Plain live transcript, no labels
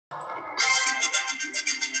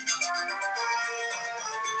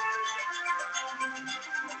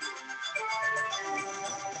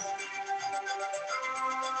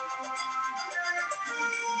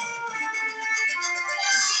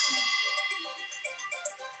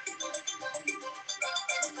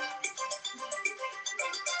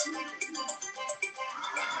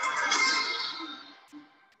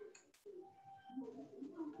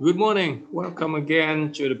Good morning. Welcome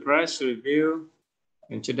again to the press review.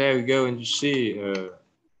 And today we're going to see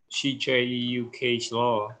CJEU case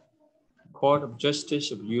law, Court of Justice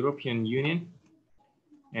of the European Union.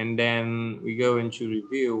 And then we go into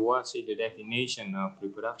review what is the definition of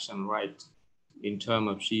reproduction right in terms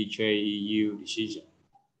of CJEU decision.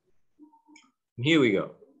 Here we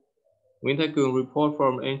go. Winterkung report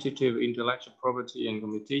from Entity of Intellectual Property and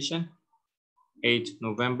Competition, 8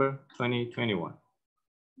 November 2021.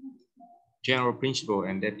 General principle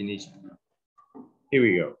and definition. Here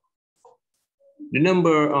we go. The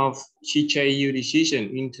number of CJEU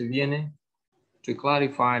decisions intervening to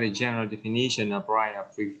clarify the general definition of right of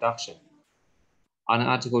reproduction. On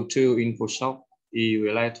Article 2 InfoSoc is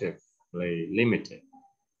relatively limited.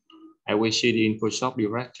 I will see the InfoSoc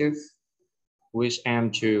directive, which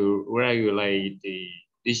aims to regulate the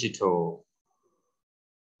digital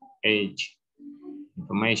age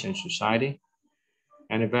information society,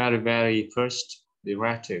 and the very first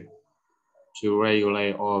directive to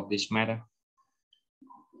regulate all of this matter.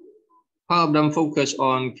 Part of them focus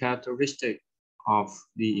on characteristics of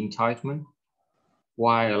the entitlement,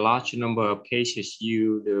 while a large number of cases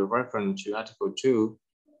use the reference to Article 2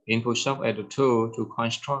 InfoSoc as a tool to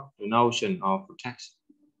construct the notion of protected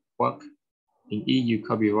work in EU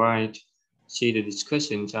copyright. See the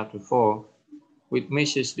discussion in Chapter 4, which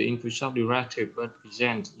measures the InfoSoc directive but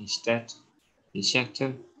presents instead in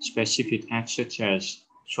sector-specific acts such as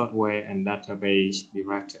software and database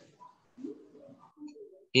directive.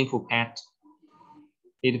 InfoPath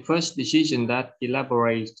is the first decision that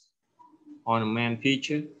elaborates on the main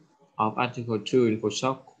feature of Article 2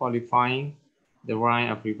 InfoSoc, qualifying the right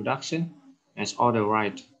of reproduction as other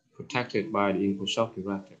right protected by the InfoSoc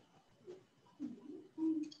directive.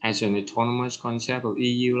 As an autonomous concept of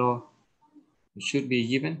EU law, it should be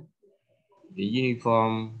given the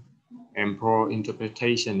uniform and broad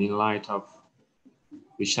interpretation in light of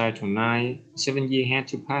Recital 9. 7 years had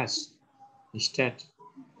to pass instead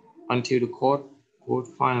until the court would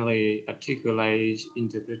finally articulate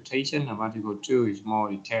interpretation of Article 2 is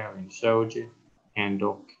more detailed in soldier and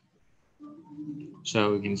dog.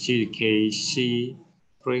 So we can see the case C,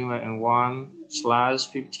 Springer and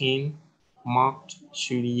 1/15, marked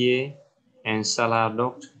Soulier and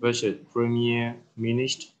Saladot versus Premier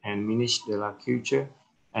Ministre and Ministre de la Culture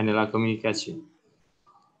and de la Communication.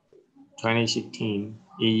 2016,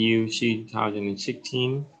 EU C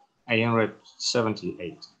 2016,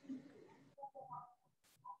 878.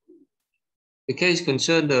 The case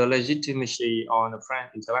concerned the legitimacy on the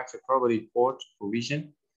French Intellectual Property Court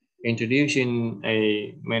provision, introducing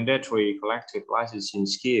a mandatory collective licensing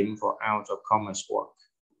scheme for out-of-commerce work.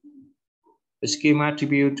 The scheme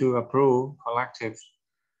attributes to approved collective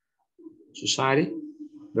society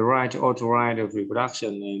the right to authorize the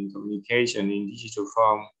reproduction and communication in digital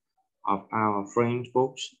form of our French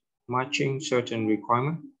books, matching certain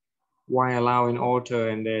requirements, while allowing author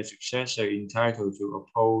and their successor entitled to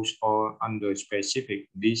oppose or under specific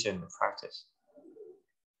conditions of practice.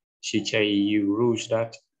 CJEU rules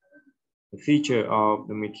that the feature of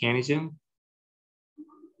the mechanism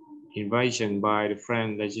envisioned by the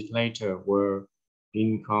French legislature were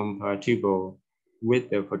incompatible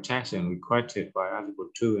with the protection requested by Article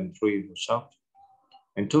 2 and 3 InfoSoc,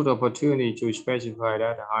 and took the opportunity to specify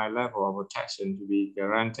that a high level of protection to be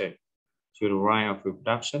guaranteed to the right of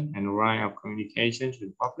reproduction and the right of communication to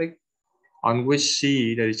the public, on which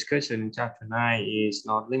see the discussion in Chapter 9 is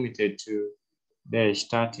not limited to their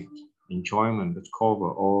static enjoyment but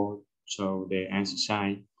cover also their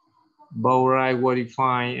exercise. Both rights were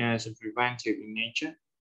defined as preventive in nature,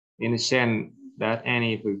 in the sense that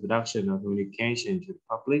any reproduction or communication to the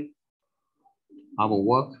public of a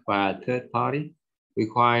work by a third party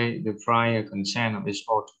requires the prior consent of its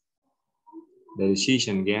author. The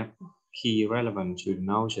decision gave key relevance to the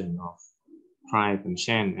notion of prior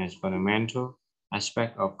consent as fundamental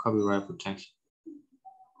aspect of copyright protection.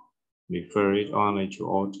 Refer it only to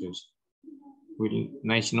authors with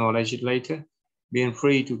national legislator being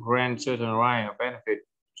free to grant certain right or benefit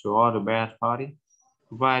to other bad party,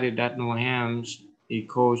 provided that no harm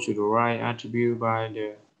equals to the right attributed by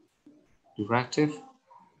the directive.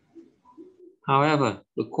 However,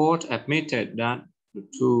 the court admitted that the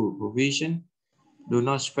two provisions do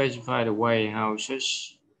not specify the way how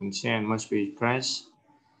such consent must be expressed,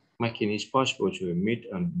 making it possible to admit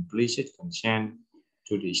an implicit consent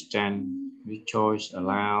to the extent which choice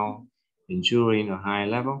allows ensuring a high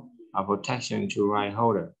level of protection to right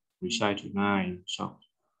holder, Recital 9 InfoSoc,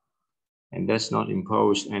 and does not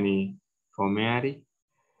impose any formality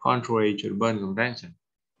contrary to the Berne Convention.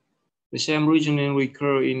 The same reasoning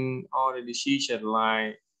recurs in other decisions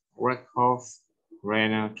like Redhoff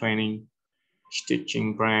Rena training,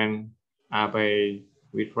 stitching brand, AB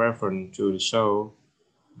with reference to the show,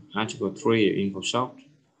 Article 3 InfoSoft.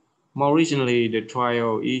 More recently, the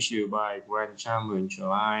trial issued by Grand Chamber in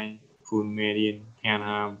July, Full Median,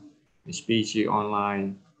 Canham, and Species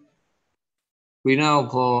Online. We now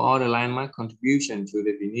call all the landmark contribution to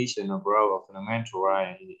the definition of role of fundamental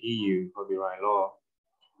right in the EU copyright law,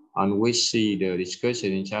 on which see the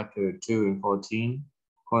discussion in Chapter 2 and 14,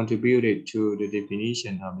 contributed to the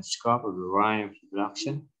definition of the scope of the right of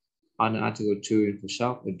reproduction under Article 2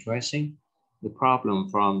 InfoSoft, addressing the problem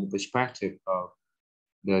from the perspective of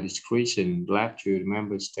the discretion left to the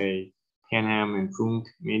member state, Canham and Funk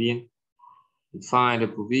Median, define the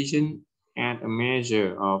provision and a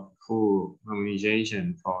measure of full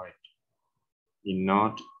harmonization for it, is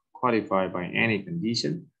not qualified by any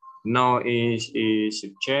condition, nor is it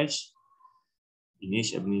subject in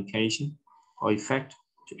its application or effect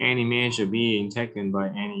to any measure being taken by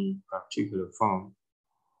any particular form.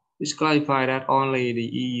 It's clarified that only the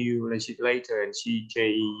EU legislator and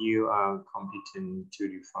CJEU are competent to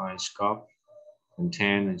define scope,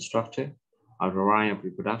 content, and structure of the right of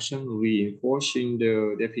reproduction, reinforcing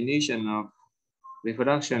the definition of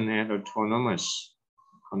reproduction as autonomous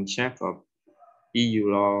concept of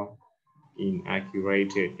EU law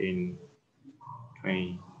inaccurated in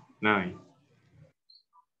 29.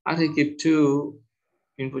 Article 2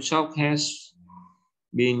 InfoSoft has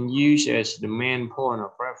been used as the main point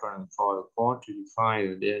of reference for the court to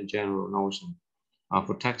define the general notion of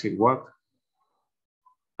protected work.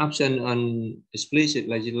 Absent an explicit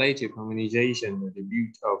legislative harmonization, the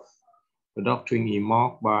debut of the doctrine is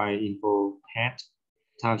marked by InfoPat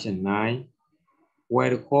 2009, where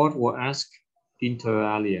the court was asked inter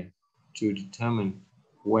alia to determine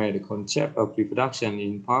where the concept of reproduction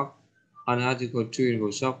in part on Article 2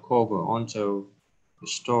 InfoSoft cover also the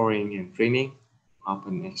storing and printing of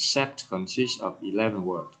an accept consists of 11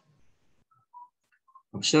 words.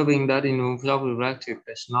 Observing that InfoSoft directive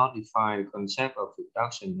does not define the concept of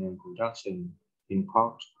reproduction and production in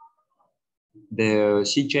part, the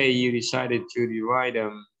CJEU decided to derive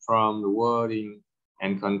them from the wording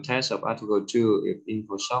and context of Article 2 of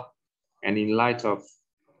InfoSoft, and in light of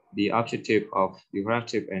the objective of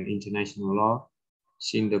directive and international law,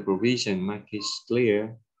 since the provision makes it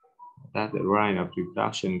clear that the right of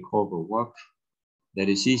reproduction covers work, the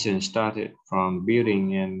decision started from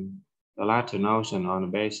building and the latter notion on the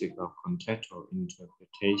basis of contextual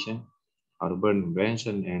interpretation of the Berne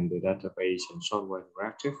Convention and the database and software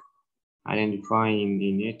directive, identifying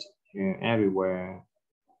in it everywhere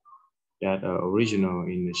that are original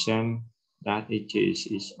in the sense that it is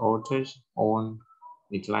its author's own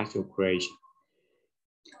intellectual creation.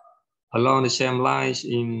 Along the same lines,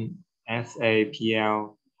 in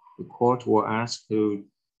FAPL, the court was asked to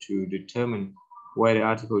determine whether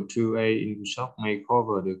Article 2A InfoSoft may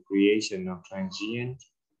cover the creation of transient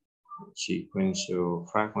sequential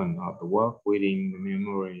fragment of the work within the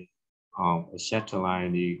memory of a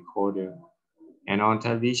satellite decoder and on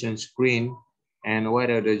television screen, and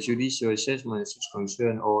whether the judicial assessment should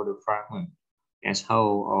concern all the fragment as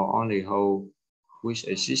whole or only whole which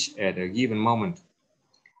exists at a given moment.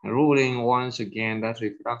 And ruling once again that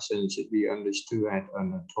reproduction should be understood as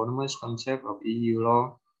an autonomous concept of EU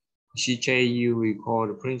law, CJEU recalled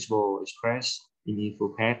the principle expressed in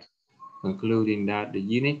InfoPat, concluding that the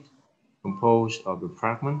unit composed of the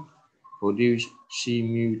fragment produced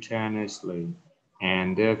simultaneously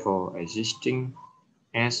and therefore existing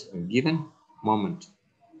as a given moment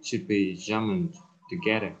should be examined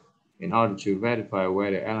together in order to verify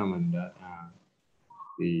whether elements that are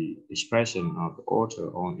the expression of the author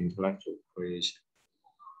on intellectual creation.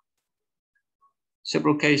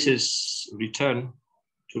 Several cases return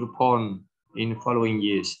to the point in the following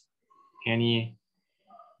years. Kenny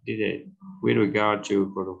did it with regard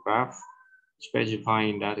to photograph,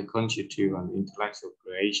 specifying that the constitute an intellectual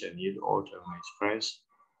creation if the author may express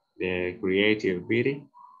their creative ability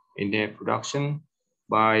in their production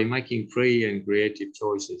by making free and creative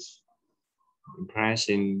choices,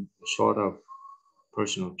 impressing a sort of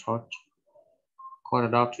personal thought. Court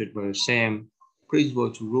adopted the same principle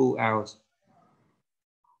to rule out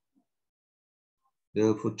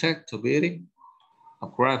the protectability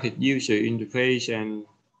of graphic user interface and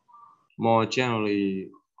more generally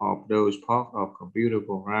of those parts of computer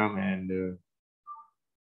program and the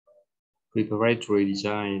preparatory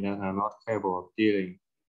design that are not capable of dealing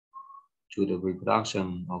to the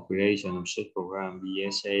reproduction or creation of such program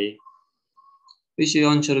BSA. This is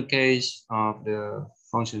also the case of the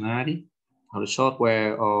functionality of the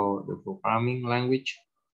software or the programming language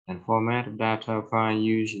and format of data file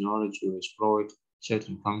used in order to exploit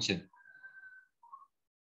certain functions.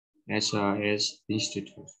 SRS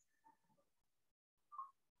Institute.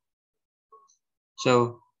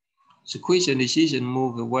 So sequential decision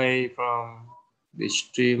move away from the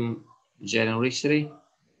extreme genericity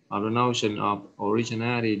of the notion of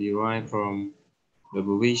originality derived from the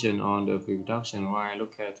provision on the reproduction right.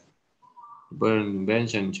 Look at Byrne's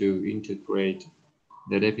invention to integrate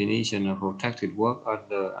the definition of protected work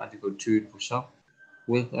under Article 2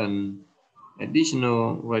 with an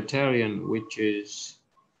additional criterion, which is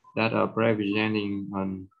that of representing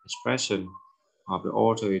an expression of the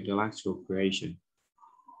author's intellectual creation.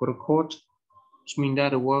 For the court, this means that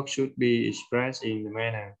the work should be expressed in a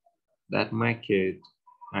manner that makes it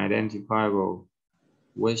identifiable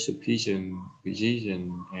with sufficient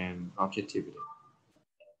precision and objectivity.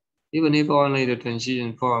 Even if only the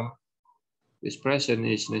transition form, the expression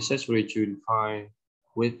is necessary to define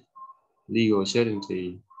with legal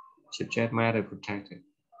certainty subject matter protected,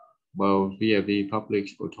 both via the public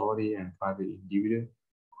authority and private individual,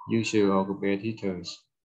 user or competitors,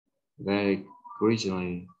 very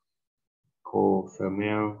originally called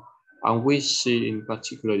female, on which she in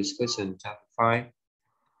particular discussion chapter 5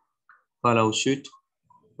 follow suit,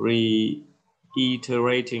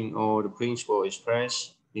 reiterating all the principles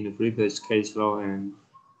expressed in the previous case law and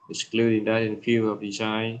excluding that in view of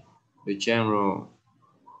design, the general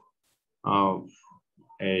of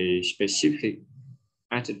a specific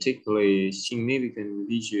aesthetically significant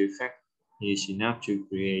visual effect is enough to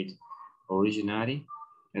create originality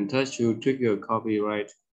and thus to trigger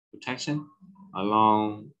copyright protection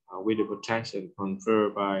along with the protection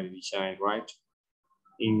conferred by the design right.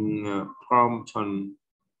 In Crompton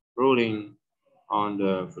ruling on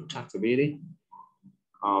the protectability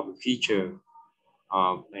of the feature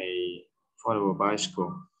of a foldable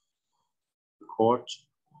bicycle, the court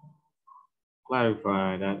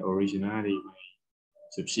clarified that originality may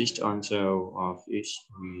subsist until of its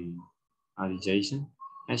realization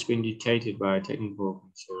has been dictated by technical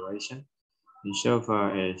consideration,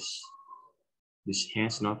 insofar as this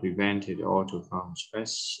has not prevented the author from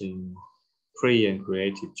expressing free and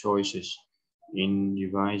creative choices in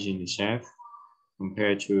devising the shaft,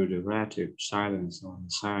 compared to the relative silence on the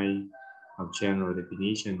side of general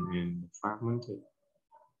definition and fragmented,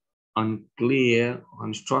 unclear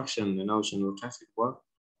construction, the notion of protected work.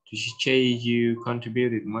 The CJEU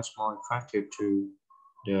contributed much more effective to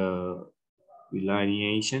the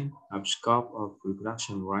delineation of scope of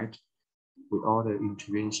reproduction right with other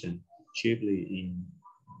intervention, chiefly in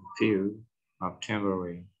the field of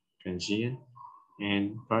temporary, transient,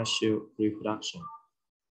 and partial reproduction.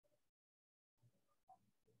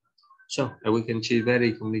 So we can see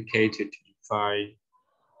very complicated to define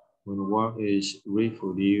when work is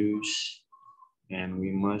reproduced, and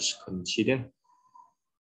we must consider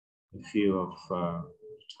the field of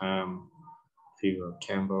time, field of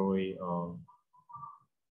temporary or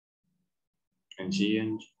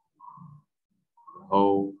transient,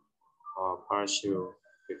 whole or partial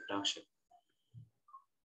reproduction.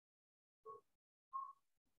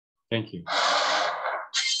 Thank you.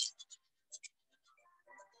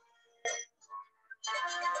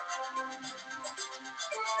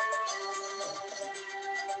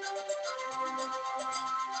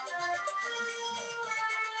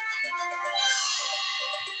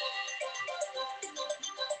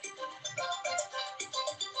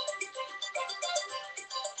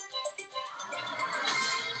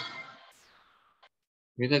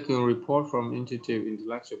 We take a report from Institute of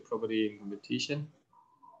Intellectual Property and Competition.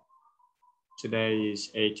 Today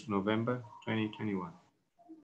is 8 November 2021.